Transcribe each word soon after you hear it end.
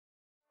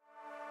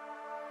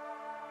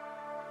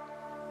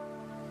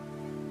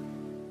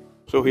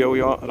So here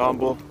we are at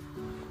Amble,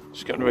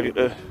 just getting ready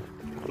to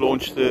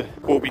launch the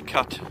Hobie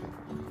Cat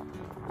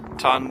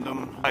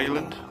Tandem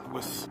Island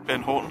with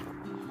Ben Horton.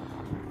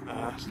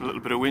 It's a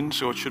little bit of wind,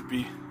 so it should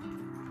be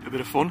a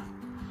bit of fun.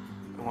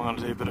 And we're going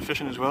to do a bit of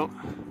fishing as well.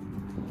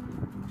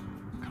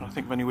 Can't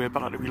think of anywhere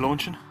better to be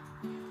launching.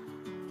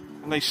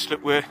 A nice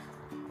slipway.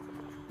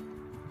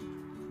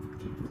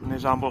 And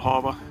there's Amble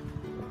Harbour.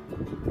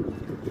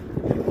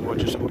 We're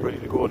just about ready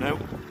to go now,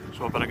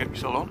 so I better get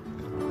myself on.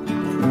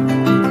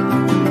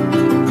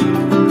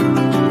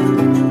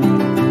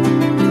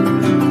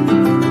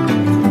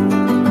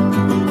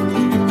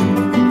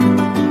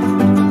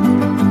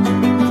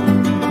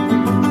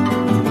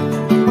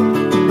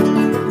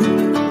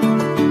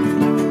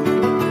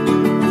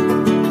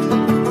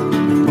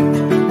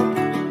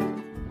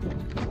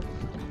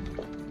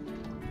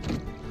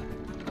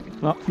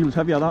 That feels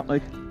heavier, that,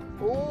 like.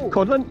 Oh!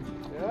 Codling?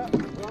 Yeah,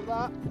 got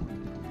that.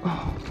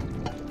 Oh.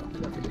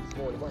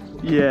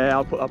 Yeah,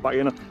 I'll put that back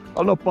in.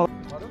 I'll not bother.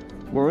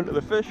 We're into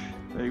the fish.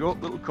 There you go,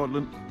 little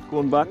codling.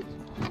 Going back.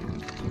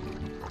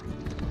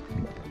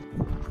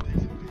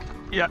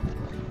 Yeah.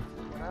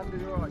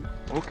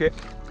 Okay.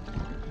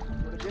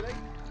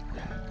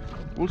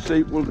 We'll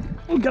see. We'll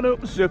get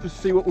up the surface,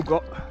 see what we've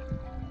got.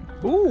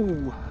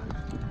 Ooh!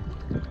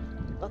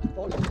 That's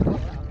fun.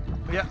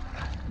 Yeah.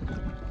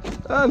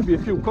 There'll be a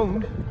few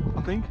pound,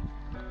 I think.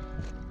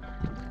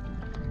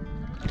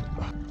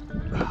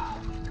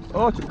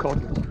 Oh, it's a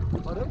cod.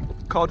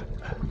 Cod.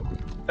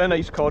 A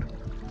nice cod.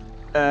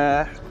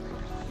 Where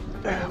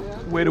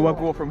do I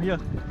go from here?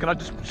 Can I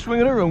just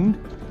swing it around?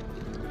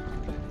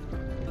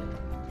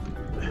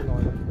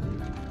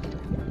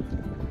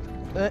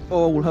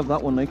 Oh, we'll have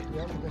that one, like.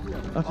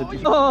 That's a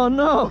oh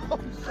no!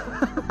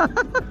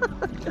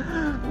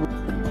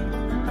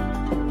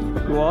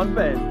 Go on,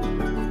 Ben.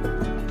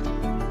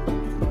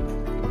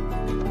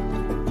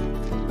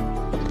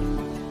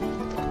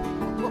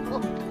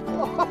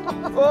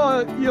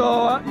 Oh, you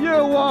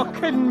are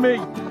kidding me!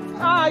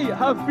 I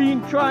have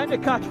been trying to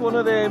catch one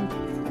of them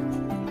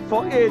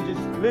for ages.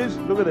 Liz,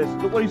 look at this.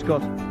 Look what he's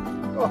got.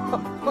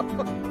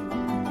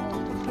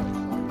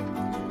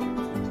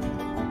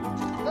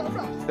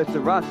 It's a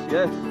wrasse,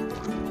 yes.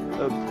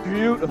 A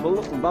beautiful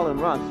looking ballan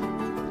wrasse.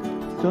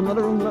 Turn that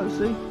around, let's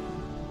see.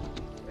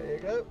 There you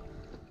go.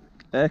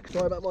 Excellent.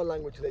 Sorry about my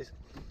language, Liz.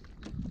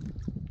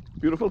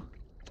 Beautiful.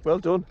 Well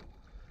done.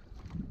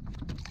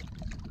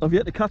 I've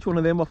yet to catch one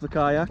of them off the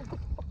kayak.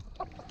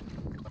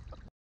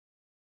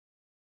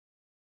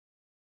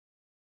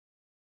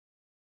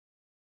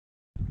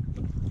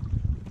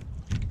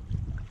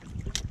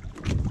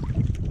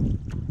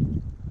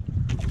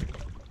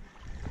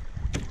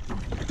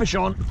 Fish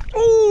on.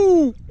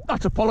 Oh,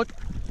 that's a pollock.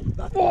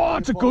 Oh,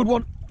 that's a good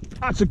one.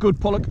 That's a good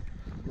pollock.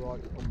 Right,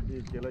 on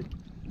the gilly.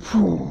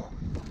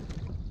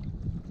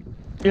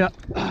 Yeah,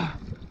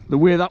 the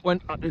way that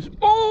went at this.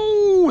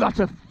 Oh,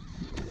 that's a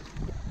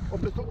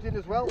I've just hooked in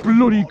as well.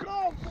 bloody.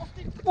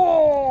 Oh,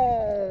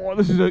 Oh,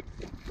 this is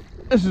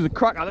a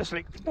cracker. This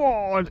thing.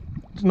 Oh,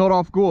 it's not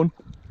half going.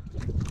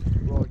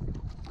 right.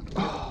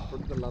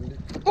 Front the landing.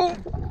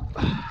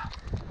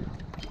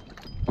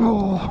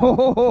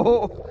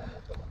 Oh.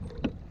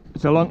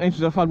 It's a long time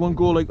since I've had one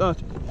go like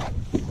that.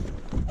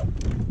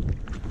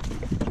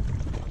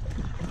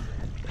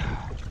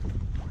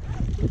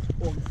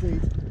 On the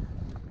seed.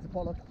 It's a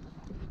pollock.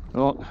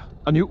 Oh,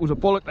 I knew it was a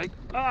pollock. Like,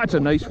 ah, it's a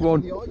nice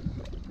one.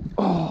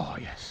 Oh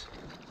yes.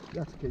 You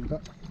have to keep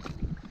that.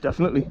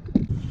 Definitely.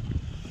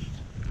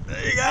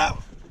 There you go.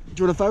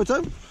 Do you want a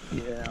photo?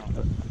 Yeah.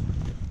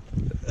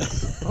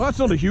 Oh, that's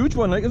not a huge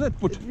one, like, is it?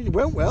 But It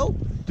went well.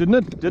 didn't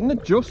it? Didn't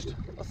it just?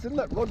 I've seen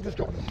that rod just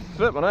go.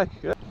 Flip my neck.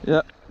 Yeah.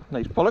 Yeah.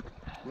 Nice pollock.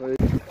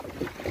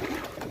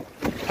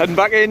 Heading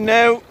back in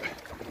now.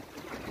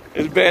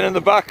 There's Ben in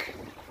the back.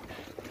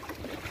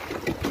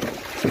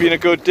 It's been a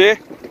good day.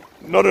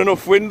 Not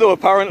enough wind though,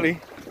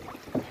 apparently.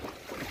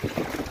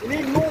 You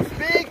need more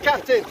speed,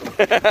 Captain.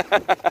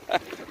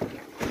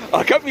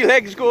 I got my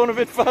legs going a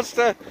bit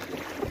faster.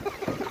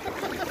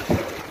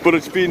 But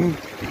it's been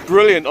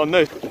brilliant on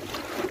the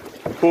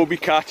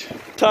Hobie Cat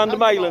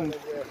Tandem Island.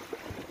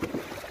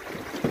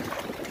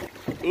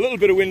 A little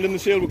bit of wind in the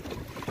sail, but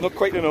not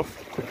quite enough.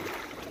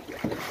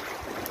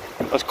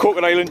 That's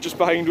Coconut Island just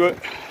behind it.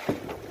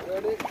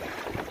 Ready?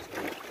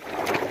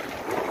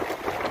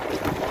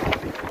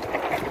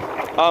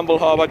 Amble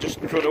Harbour just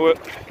in front of it.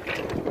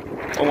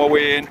 On my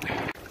way in.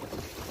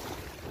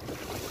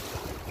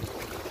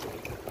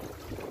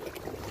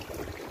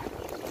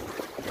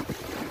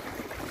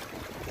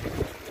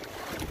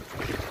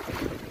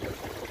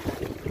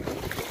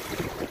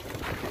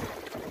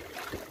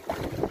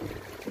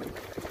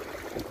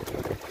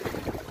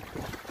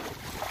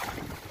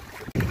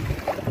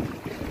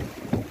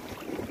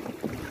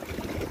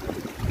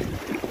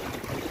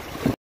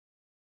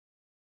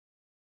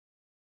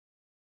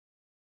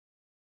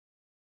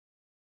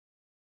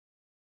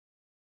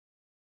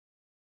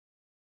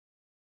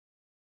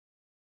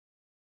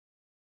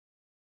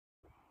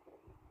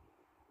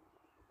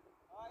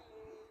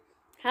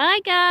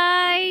 Hi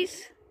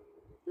guys!